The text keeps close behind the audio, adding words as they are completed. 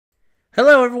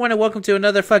Hello, everyone, and welcome to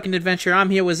another fucking adventure. I'm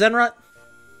here with Zenrot,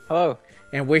 Hello.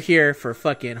 and we're here for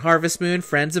fucking Harvest Moon,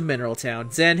 Friends of Mineral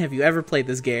Town. Zen, have you ever played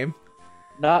this game?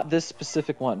 Not this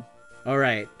specific one.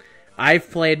 Alright. I've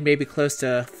played maybe close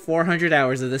to 400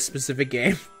 hours of this specific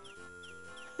game.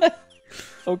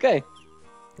 Okay.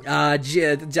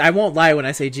 I won't lie when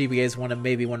I say GBA is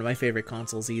maybe one of my favorite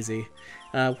consoles, easy.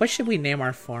 What should we name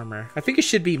our farmer? I think it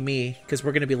should be me, because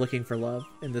we're going to be looking for love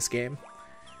in this game.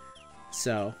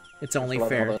 So, it's only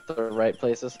fair. The right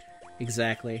places.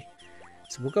 Exactly.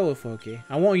 So we'll go with Wokey.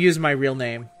 I won't use my real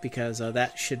name, because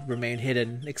that should remain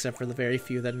hidden, except for the very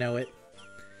few that know it.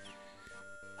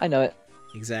 I know it.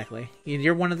 Exactly.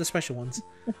 You're one of the special ones.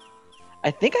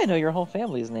 I think I know your whole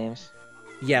family's names.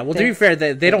 Yeah, well, to be fair,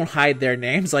 they don't hide their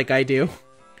names like I do.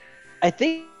 I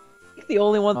think the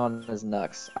only one on is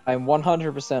Nux. I'm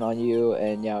 100% on you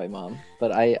and Yowie Mom,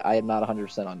 but I am not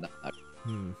 100% on Nux.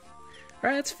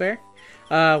 Alright, that's fair.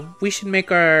 We should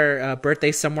make our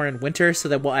birthday somewhere in winter so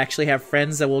that we'll actually have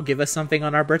friends that will give us something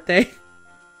on our birthday.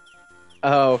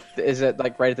 Oh, is it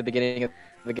like right at the beginning of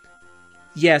the game?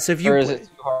 Yeah, so if you... Or is it too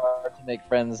hard to make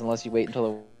friends unless you wait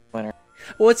until the winter?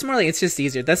 Well, it's more like it's just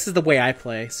easier. This is the way I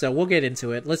play, so we'll get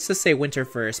into it. Let's just say winter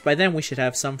first. By then, we should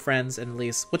have some friends, and at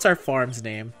least... What's our farm's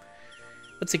name?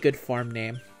 What's a good farm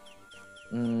name?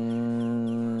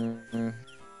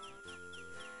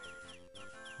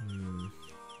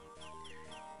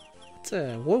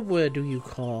 What would you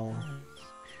call...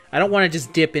 I don't want to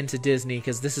just dip into Disney,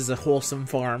 because this is a wholesome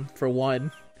farm, for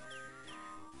one.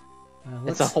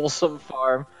 It's a wholesome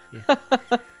farm. Yeah.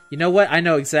 You know what? I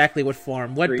know exactly what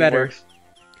farm. What better?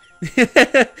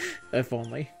 If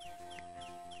only.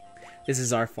 This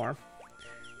is our farm.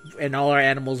 And all our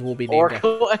animals will be named Or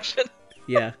collection.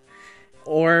 Yeah.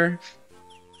 Or...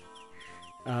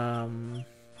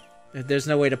 if there's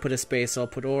no way to put a space, I'll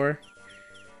put or.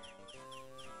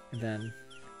 And then...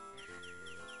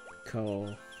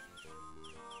 Co.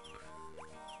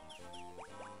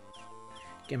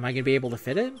 Am I going to be able to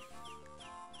fit it?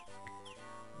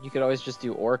 You could always just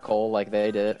do or coal like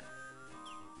they did.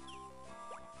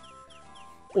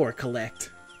 Or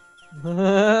collect.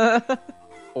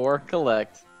 Or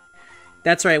collect.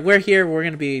 That's right, we're here, we're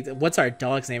gonna be... What's our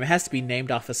dog's name? It has to be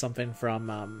named off of something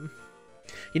from,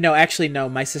 You know, actually, no,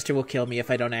 my sister will kill me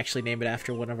if I don't actually name it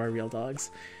after one of our real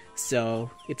dogs. So,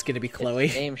 it's gonna be Chloe.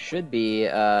 Its name should be,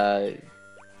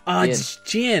 it's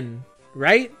Jin,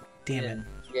 right? Damn it.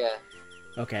 Yeah.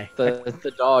 Okay.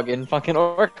 The dog in fucking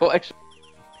Or Collection.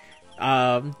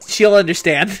 She'll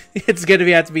understand. It's gonna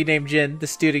have to be named Jin,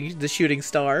 the shooting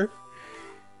star.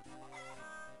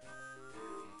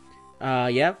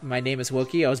 Yeah, my name is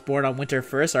Wokey. I was born on Winter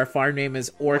 1st. Our farm name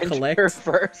is Or Collect. Winter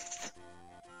 1st.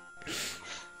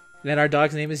 Then our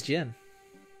dog's name is Jin.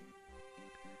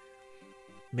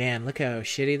 Man, look how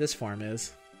shitty this farm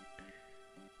is.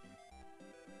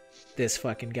 This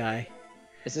fucking guy.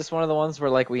 Is this one of the ones where,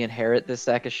 like, we inherit this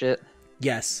sack of shit?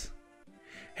 Yes.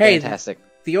 Hey, fantastic.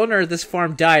 The owner of this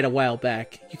farm died a while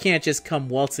back. You can't just come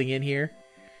waltzing in here.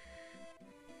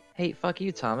 Hey, fuck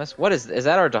you, Thomas. What is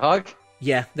that our dog?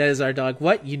 Yeah, that is our dog.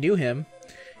 What? You knew him.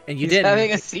 And you He's didn't.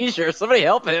 having a seizure. Somebody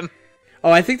help him.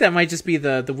 Oh, I think that might just be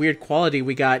the weird quality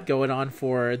we got going on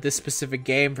for this specific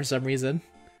game for some reason.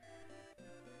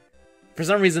 For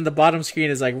some reason, the bottom screen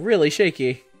is, like, really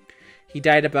shaky. He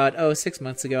died about, 6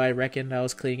 months ago, I reckon. I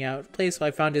was cleaning out a place, so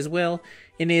I found his will.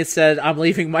 And it said, I'm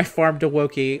leaving my farm to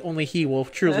Wokey. Only he will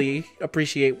truly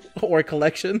appreciate Or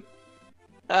Collection.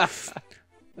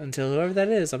 Until whoever that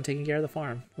is, I'm taking care of the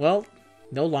farm. Well,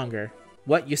 no longer.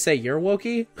 What, you say you're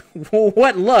Wokey?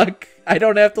 What luck! I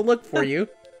don't have to look for you.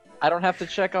 I don't have to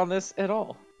check on this at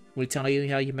all. Will we tell you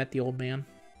how you met the old man?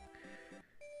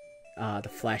 The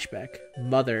flashback.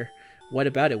 Mother. What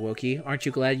about it, Wokey? Aren't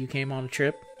you glad you came on a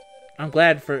trip? I'm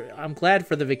glad for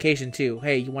the vacation too.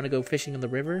 Hey, you want to go fishing in the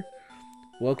river?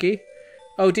 Wokey?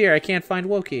 Oh dear, I can't find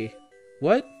Wokey.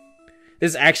 What?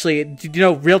 This is actually,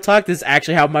 real talk, this is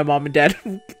actually how my mom and dad,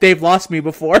 they've lost me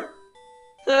before.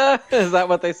 Is that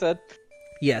what they said?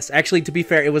 Yes, actually, to be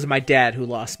fair, it was my dad who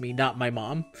lost me, not my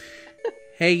mom.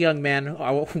 Hey, young man,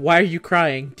 why are you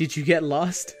crying? Did you get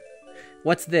lost?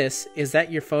 What's this? Is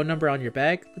that your phone number on your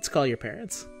bag? Let's call your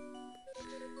parents.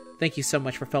 Thank you so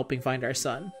much for helping find our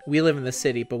son. We live in the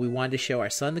city, but we wanted to show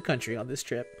our son the country on this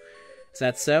trip. Is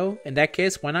that so? In that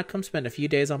case, why not come spend a few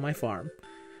days on my farm?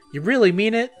 You really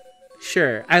mean it?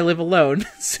 Sure, I live alone,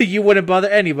 so you wouldn't bother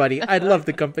anybody. I'd love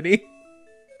the company.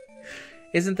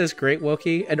 Isn't this great,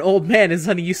 Wokey? An old man is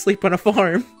letting you sleep on a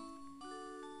farm.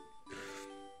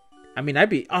 I mean, I'd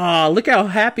be... Aw, look how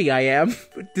happy I am.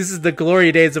 This is the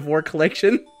glory days of Or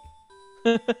Collection.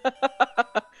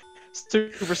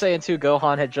 Super Saiyan 2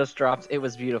 Gohan had just dropped. It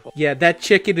was beautiful. Yeah, that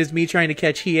chicken is me trying to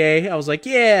catch Hiei. I was like,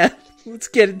 yeah, let's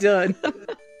get it done.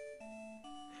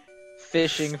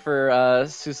 Fishing for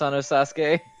Susanoo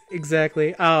Sasuke.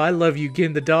 Exactly. Oh, I love you,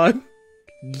 Gin the dog.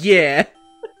 Yeah.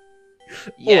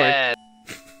 Yeah.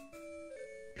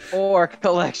 Or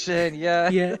collection, yeah.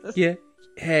 Yeah.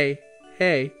 Hey.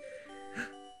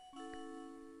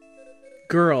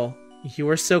 Girl, you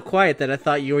were so quiet that I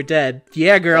thought you were dead.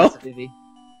 Yeah, girl.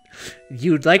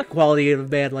 You'd like quality of a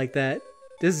man like that.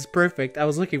 This is perfect. I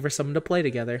was looking for someone to play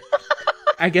together.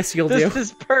 I guess you'll do. This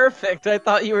is perfect. I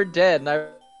thought you were dead, and I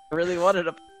really wanted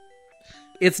to...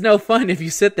 It's no fun if you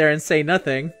sit there and say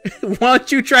nothing. Why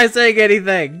don't you try saying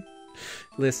anything?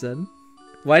 Listen,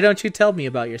 why don't you tell me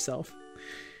about yourself?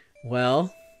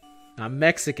 Well, I'm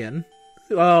Mexican.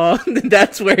 Oh,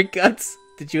 that's where it cuts.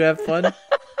 Did you have fun?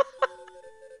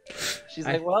 She's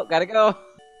like, well, gotta go.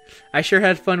 I sure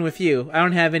had fun with you. I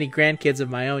don't have any grandkids of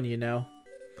my own, you know.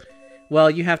 Well,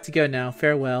 you have to go now.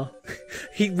 Farewell.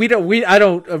 I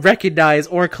don't recognize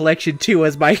Or Collection 2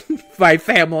 as my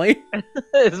family.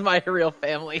 This is my real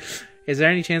family. Is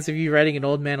there any chance of you writing an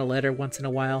old man a letter once in a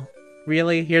while?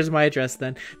 Really? Here's my address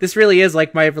then. This really is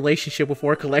like my relationship with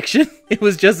Or Collection. It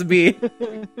was just me.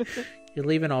 You're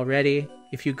leaving already?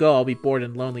 If you go, I'll be bored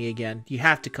and lonely again. You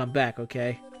have to come back,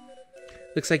 okay?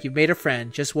 Looks like you've made a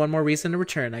friend. Just one more reason to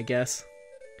return, I guess.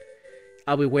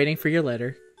 I'll be waiting for your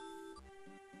letter.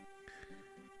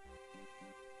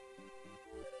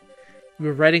 You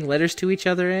were writing letters to each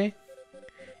other, eh?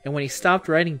 And when he stopped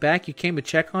writing back, you came to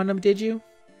check on him, did you?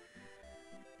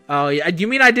 Oh, yeah. You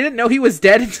mean I didn't know he was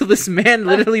dead until this man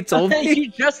literally told me? You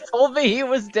just told me he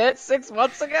was dead 6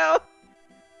 months ago?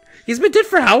 He's been dead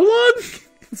for how long?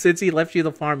 Since he left you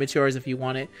the farm, it's yours if you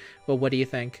want it. Well, what do you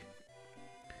think?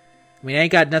 I mean, I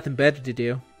ain't got nothing better to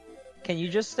do. Can you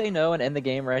just say no and end the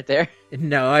game right there?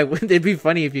 No, I wouldn't. It'd be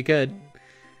funny if you could.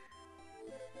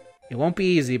 It won't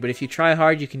be easy, but if you try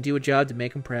hard, you can do a job to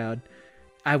make him proud.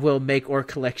 I will make Or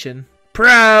Collection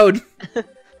proud!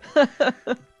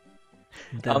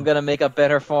 I'm gonna make a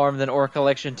better farm than Or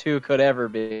Collection 2 could ever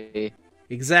be.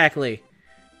 Exactly.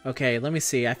 Okay, let me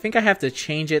see. I think I have to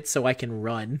change it so I can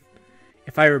run.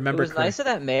 If I remember correctly. It was nice of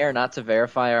that mayor not to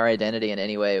verify our identity in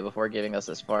any way before giving us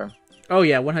this farm. Oh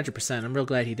yeah, 100%. I'm real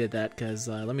glad he did that, because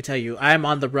let me tell you, I'm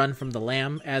on the run from the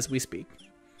lamb as we speak.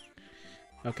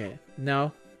 Okay,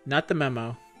 no, not the memo.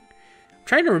 I'm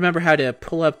trying to remember how to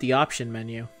pull up the option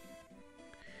menu.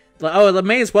 Oh,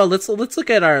 may as well. Let's look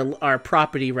at our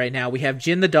property right now. We have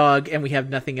Jin the dog, and we have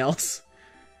nothing else.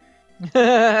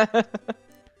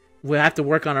 We'll have to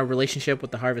work on our relationship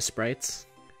with the Harvest Sprites.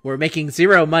 We're making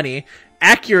 0 money.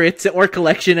 Accurate to Or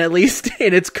Collection, at least,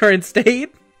 in its current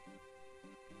state.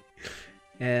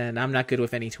 And I'm not good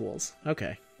with any tools.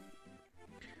 Okay.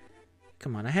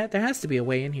 Come on, there has to be a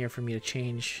way in here for me to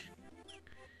change.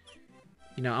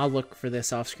 You know, I'll look for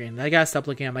this off screen. I gotta stop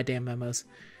looking at my damn memos.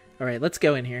 Alright, let's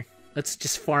go in here. Let's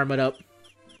just farm it up.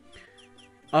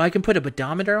 Oh, I can put a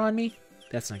pedometer on me?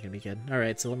 That's not gonna be good.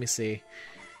 Alright, so let me see.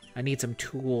 I need some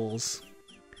tools.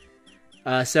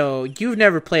 So, you've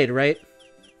never played, right?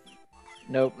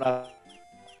 Nope, not.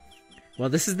 Well,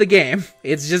 this is the game.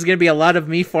 It's just gonna be a lot of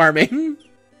me farming.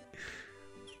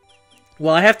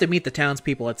 Well, I have to meet the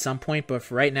townspeople at some point, but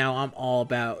for right now, I'm all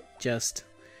about just,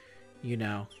 you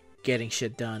know, getting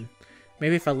shit done.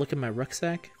 Maybe if I look in my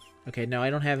rucksack? Okay, no,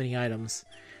 I don't have any items.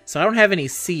 So I don't have any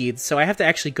seeds, so I have to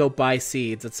actually go buy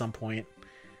seeds at some point.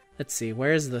 Let's see,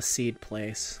 where's the seed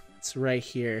place? It's right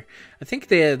here. I think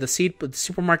the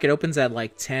supermarket opens at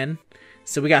like 10,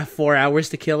 so we got 4 hours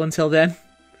to kill until then.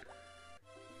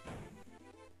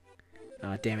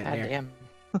 Oh, damn it, Mayor. Damn.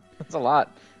 That's a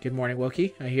lot. Good morning,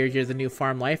 Wokey. I hear you're the new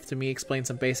farm life. To me, explain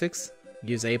some basics.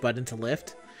 Use A button to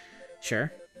lift.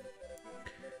 Sure.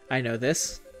 I know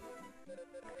this.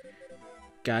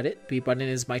 Got it. B button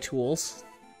is my tools.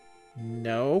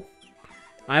 No.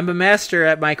 I'm a master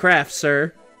at my craft,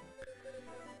 sir.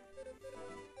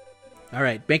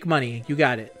 Alright, make money. You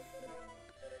got it.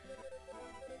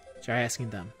 Try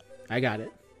asking them. I got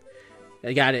it.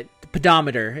 I got it. The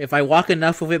pedometer. If I walk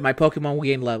enough with it, my Pokemon will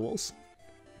gain levels.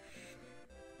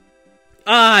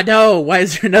 Ah, no! Why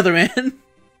is there another man?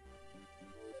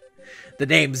 The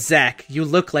name's Zack. You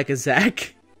look like a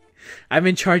Zack. I'm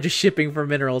in charge of shipping for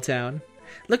Mineral Town.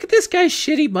 Look at this guy's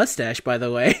shitty mustache, by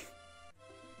the way.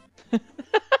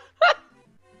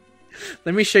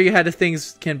 Let me show you how the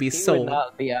things can be sold. He would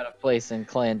not be out of place in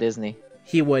Clan Disney.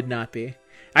 He would not be.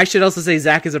 I should also say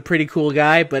Zack is a pretty cool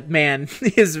guy, but man,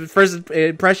 his first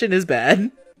impression is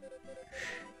bad.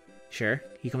 Sure,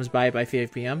 he comes by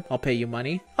 5 p.m. I'll pay you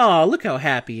money. Oh, look how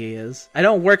happy he is. I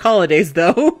don't work holidays,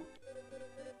 though.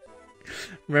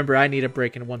 Remember, I need a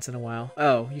break in once in a while.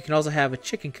 Oh, you can also have a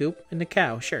chicken coop and a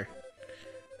cow, sure.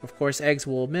 Of course, eggs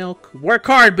will milk. Work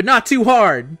hard, but not too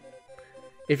hard!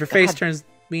 If your face turns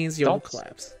means you'll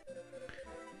collapse.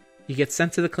 You get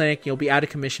sent to the clinic, you'll be out of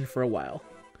commission for a while.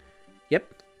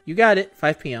 Yep, you got it,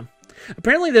 5 p.m.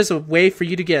 Apparently there's a way for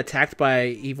you to get attacked by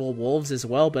evil wolves as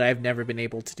well, but I've never been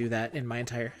able to do that in my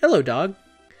entire... Hello, dog.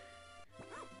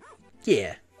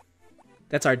 Yeah.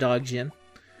 That's our dog, Jin.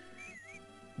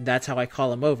 That's how I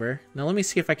call him over. Now let me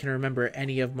see if I can remember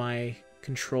any of my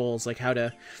controls, like how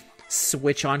to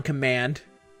switch on command.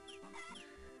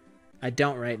 I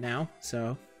don't right now,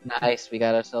 so... Nice, we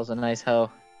got ourselves a nice hoe.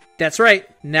 That's right.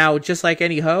 Now, just like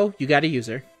any hoe, you gotta use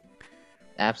her.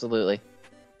 Absolutely.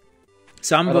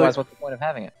 So Otherwise, what's the point of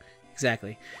having it?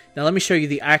 Exactly. Now let me show you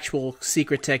the actual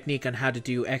secret technique on how to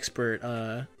do expert,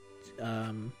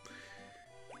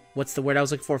 what's the word I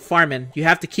was looking for? Farming. You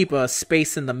have to keep a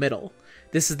space in the middle.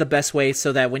 This is the best way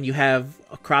so that when you have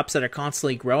crops that are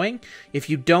constantly growing, if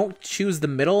you don't choose the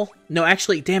middle... No,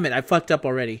 actually, damn it, I fucked up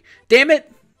already. Damn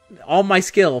it! All my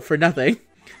skill for nothing.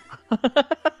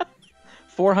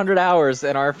 400 hours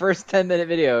in our first 10-minute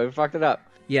video. We fucked it up.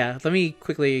 Yeah, let me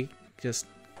quickly just...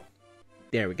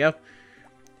 There we go.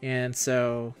 And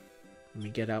so, let me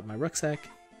get out my rucksack.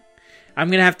 I'm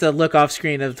going to have to look off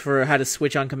screen for how to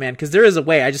switch on command, because there is a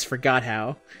way, I just forgot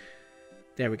how.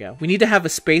 There we go. We need to have a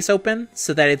space open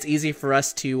so that it's easy for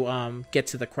us to get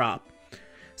to the crop.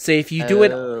 So if you do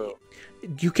it...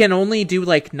 You can only do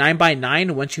like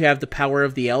 9x9 once you have the power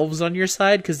of the elves on your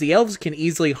side, because the elves can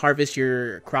easily harvest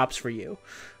your crops for you.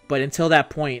 But until that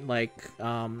point, like,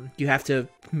 you have to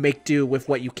make do with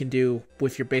what you can do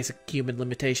with your basic human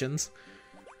limitations.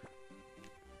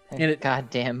 And it,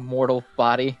 goddamn mortal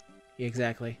body.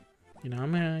 Exactly. You know,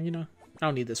 I'm gonna, you know, I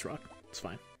don't need this rock. It's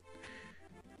fine.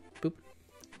 Boop,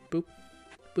 boop,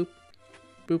 boop,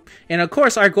 boop. And of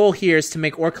course, our goal here is to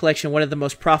make ore collection one of the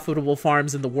most profitable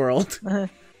farms in the world. And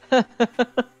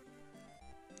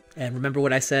remember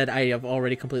what I said? I have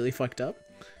already completely fucked up.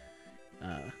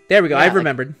 There we go. Yeah, I've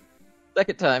remembered.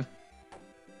 Second time.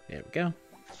 There we go.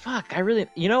 Fuck, I really...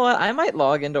 You know what? I might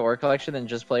log into Ore Collection and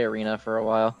just play Arena for a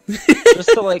while. Just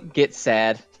to, like, get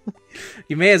sad.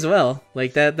 You may as well.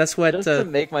 Like, that's what... Just to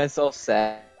make myself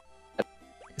sad.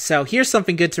 So, here's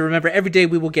something good to remember. Every day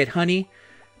we will get honey.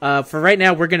 For right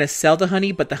now, we're going to sell the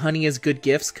honey, but the honey is good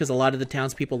gifts, because a lot of the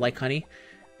townspeople like honey.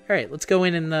 Alright, let's go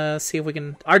in and see if we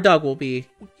can... Our dog will be...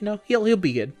 You know, he'll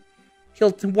be good.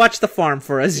 He'll watch the farm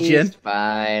for us, Jin. He's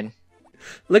fine.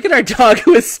 Look at our dog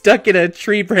who is stuck in a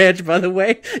tree branch, by the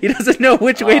way. He doesn't know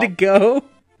which way to go.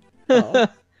 Oh.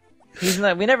 He's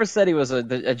not. We never said he was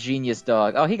a genius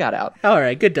dog. Oh, he got out.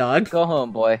 Alright, good dog. Go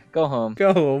home, boy. Go home.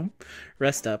 Go home.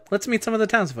 Rest up. Let's meet some of the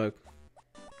townsfolk.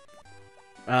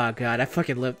 Oh, God, I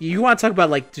fucking love... You want to talk about,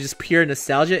 like, just pure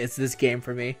nostalgia? It's this game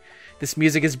for me. This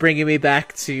music is bringing me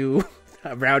back to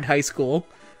around high school.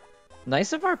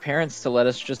 Nice of our parents to let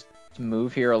us just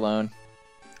move here alone.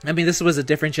 I mean, this was a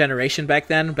different generation back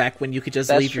then, back when you could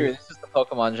just leave. That's true. This is the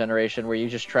Pokemon generation where you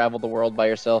just travel the world by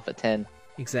yourself at 10.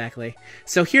 Exactly.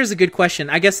 So here's a good question.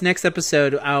 I guess next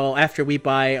episode, after we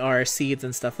buy our seeds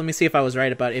and stuff, let me see if I was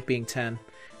right about it being 10.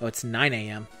 Oh, it's 9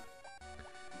 a.m.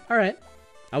 Alright.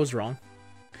 I was wrong.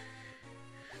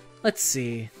 Let's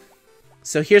see.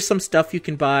 So here's some stuff you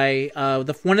can buy.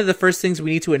 One of the first things we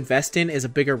need to invest in is a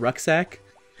bigger rucksack.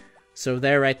 So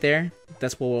there, right there.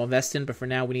 That's what we'll invest in, but for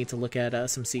now we need to look at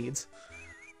some seeds.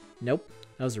 Nope.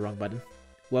 That was the wrong button.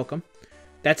 Welcome.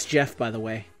 That's Jeff, by the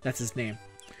way. That's his name.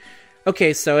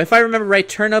 Okay, so if I remember right,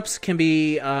 turnips can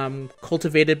be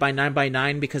cultivated by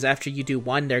 9x9 because after you do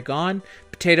one, they're gone.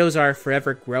 Potatoes are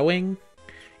forever growing,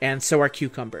 and so are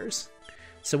cucumbers.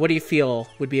 So what do you feel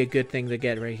would be a good thing to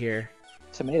get right here?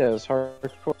 Tomatoes,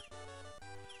 hardcore.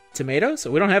 Tomatoes?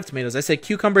 We don't have tomatoes. I said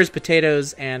cucumbers,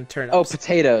 potatoes, and turnips. Oh,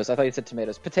 potatoes. I thought you said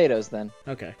tomatoes. Potatoes, then.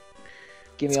 Okay.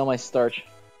 Give me all my starch.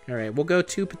 Alright, we'll go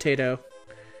to potato.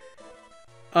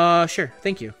 Sure.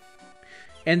 Thank you.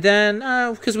 And then,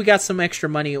 because we got some extra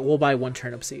money, we'll buy one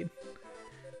turnip seed.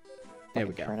 There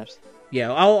we go. Turnips.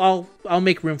 Yeah, I'll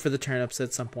make room for the turnips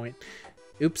at some point.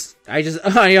 Oops. I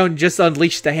just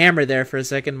unleashed the hammer there for a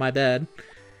second. My bad.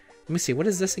 Let me see. What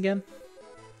is this again?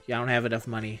 Yeah, I don't have enough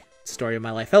money. Story of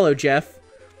my life. Hello, Jeff.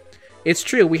 It's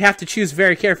true, we have to choose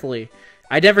very carefully.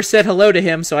 I never said hello to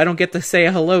him, so I don't get to say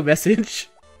a hello message.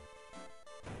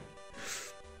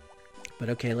 But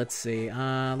okay, let's see.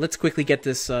 Let's quickly get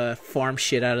this farm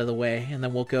shit out of the way, and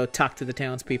then we'll go talk to the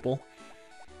townspeople.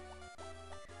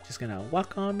 Just gonna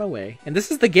walk on my way. And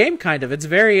this is the game, kind of. It's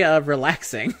very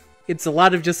relaxing. It's a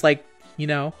lot of just, like, you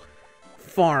know,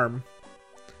 farm.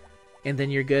 And then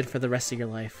you're good for the rest of your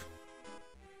life.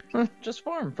 Just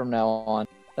farm from now on.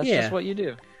 That's Yeah. just what you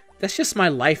do. That's just my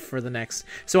life for the next.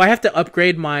 So I have to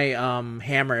upgrade my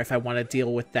hammer if I want to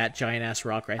deal with that giant ass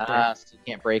rock right there. So you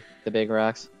can't break the big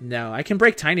rocks. No, I can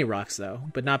break tiny rocks though,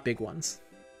 but not big ones.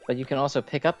 But you can also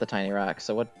pick up the tiny rocks.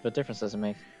 So what difference does it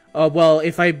make? Oh well,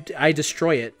 if I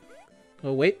destroy it.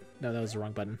 Oh wait, no, that was the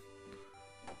wrong button.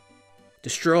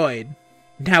 Destroyed.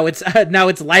 Now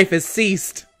its life has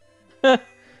ceased.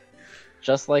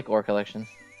 Just like ore collection.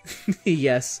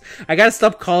 Yes, I gotta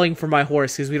stop calling for my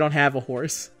horse because we don't have a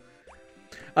horse.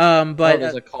 But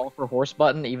there's a call for horse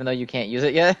button, even though you can't use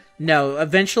it yet. No,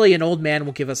 eventually an old man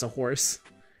will give us a horse.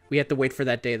 We have to wait for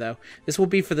that day though. This will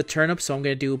be for the turnip, so I'm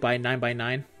gonna do by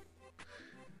 9x9.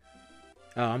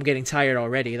 Oh, I'm getting tired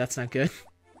already. That's not good.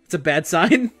 It's a bad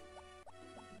sign.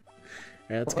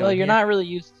 Alright, let's go. Well, you're not really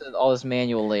used to all this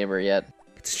manual labor yet.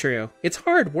 It's true. It's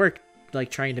hard work, like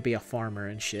trying to be a farmer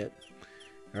and shit.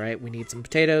 Alright, we need some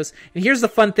potatoes. And here's the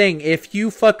fun thing. If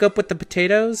you fuck up with the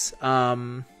potatoes,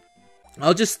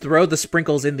 I'll just throw the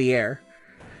sprinkles in the air.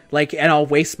 Like, and I'll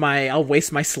waste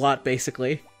my slot,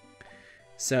 basically.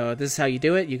 So, this is how you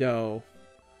do it. You go...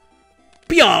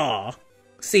 Pyaw!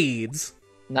 Seeds.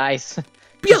 Nice.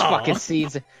 Pyaw! Just fucking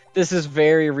seeds. This is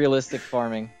very realistic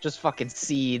farming. Just fucking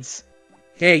seeds.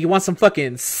 Hey, you want some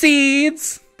fucking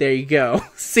seeds? There you go.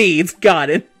 Seeds, got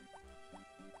it.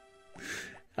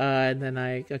 And then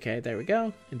okay, there we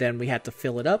go. And then we have to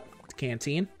fill it up, the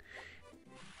canteen.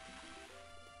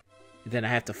 And then I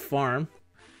have to farm.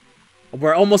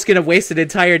 We're almost gonna waste an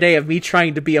entire day of me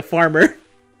trying to be a farmer.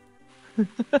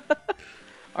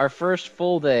 Our first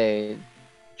full day.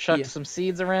 Chuck some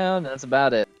seeds around, that's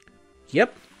about it.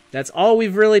 Yep, that's all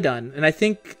we've really done. And I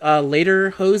think later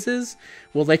hoses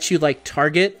will let you like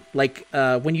target, like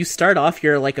when you start off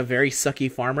you're like a very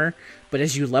sucky farmer, but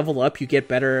as you level up you get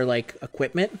better like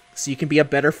equipment, so you can be a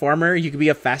better farmer, you can be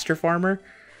a faster farmer.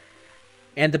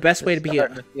 And the best way to be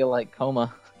to feel like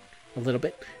coma. A little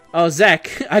bit. Oh, Zach,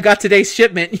 I got today's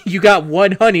shipment. You got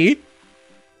 1 honey.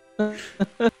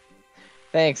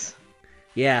 Thanks.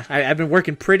 Yeah, I've been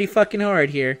working pretty fucking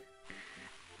hard here.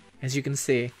 As you can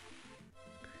see.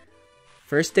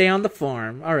 First day on the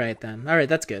farm. Alright then. Alright,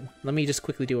 that's good. Let me just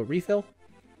quickly do a refill.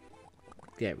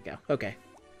 There we go. Okay.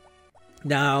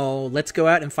 Now, let's go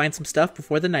out and find some stuff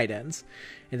before the night ends.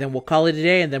 And then we'll call it a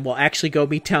day, and then we'll actually go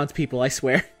meet townspeople, I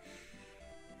swear.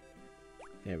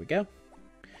 There we go.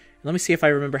 Let me see if I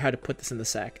remember how to put this in the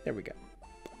sack. There we go.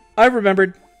 I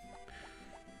remembered.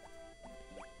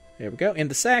 There we go. In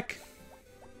the sack.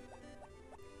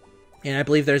 And I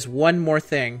believe there's one more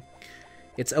thing.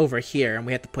 It's over here, and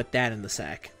we have to put that in the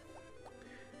sack.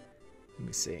 Let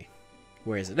me see.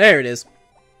 Where is it? There it is.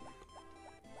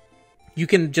 You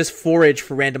can just forage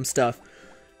for random stuff.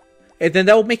 And then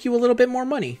that will make you a little bit more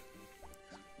money.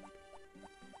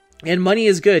 And money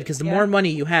is good, because the more money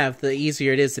you have, the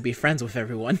easier it is to be friends with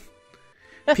everyone.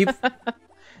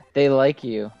 They like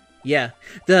you. Yeah.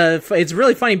 It's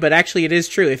really funny, but actually it is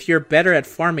true. If you're better at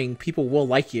farming, people will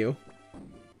like you.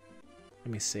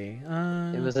 Let me see.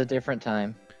 It was a different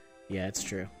time. Yeah, it's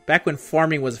true. Back when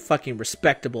farming was fucking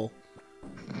respectable.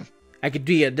 I could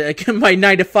be my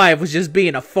 9 to 5 was just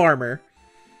being a farmer.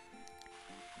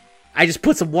 I just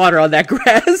put some water on that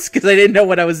grass because I didn't know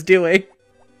what I was doing.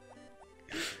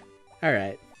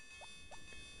 Alright.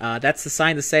 That's the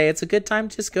sign to say it's a good time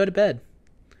to just go to bed.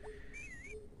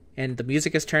 And the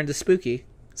music has turned to spooky.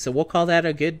 So we'll call that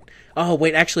a good... Oh,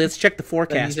 wait, actually, let's check the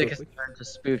forecast. The music has turned to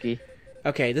spooky.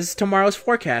 Okay, this is tomorrow's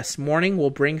forecast. Morning will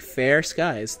bring fair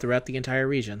skies throughout the entire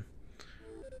region.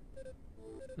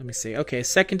 Let me see. Okay,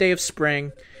 second day of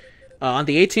spring. On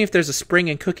the 18th, there's a spring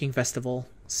and cooking festival.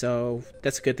 So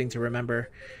that's a good thing to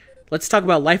remember. Let's talk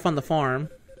about life on the farm.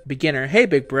 Beginner. Hey,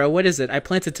 big bro, what is it? I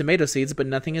planted tomato seeds, but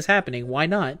nothing is happening. Why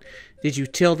not? Did you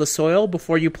till the soil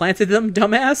before you planted them,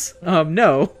 dumbass?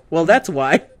 No. Well, that's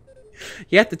why.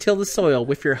 You have to till the soil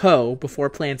with your hoe before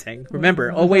planting.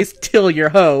 Remember, always till your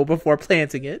hoe before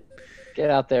planting it. Get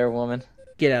out there, woman.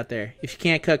 Get out there. If you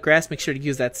can't cut grass, make sure to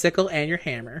use that sickle and your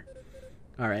hammer.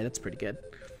 Alright, that's pretty good.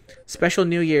 Special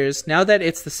New Year's. Now that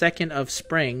it's the 2nd of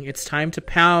spring, it's time to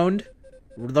pound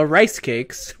the rice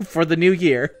cakes for the new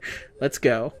year. Let's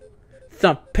go.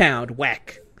 Thump, pound,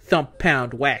 whack. Thump,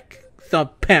 pound, whack.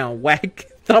 Thump, pound, whack.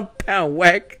 Thump, pound,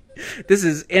 whack. This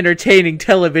is entertaining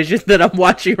television that I'm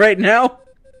watching right now.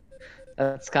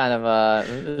 That's kind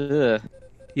of,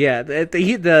 Yeah,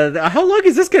 how long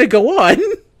is this gonna go on?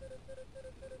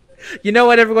 You know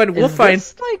what, everyone? We'll find...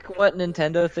 Is this like what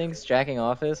Nintendo thinks jacking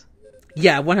off is?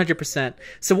 Yeah, 100%.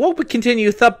 So we'll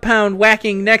continue thump, pound,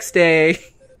 whacking next day.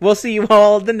 We'll see you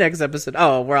all in the next episode.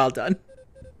 Oh, we're all done.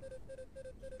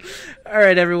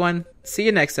 Alright, everyone. See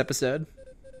you next episode.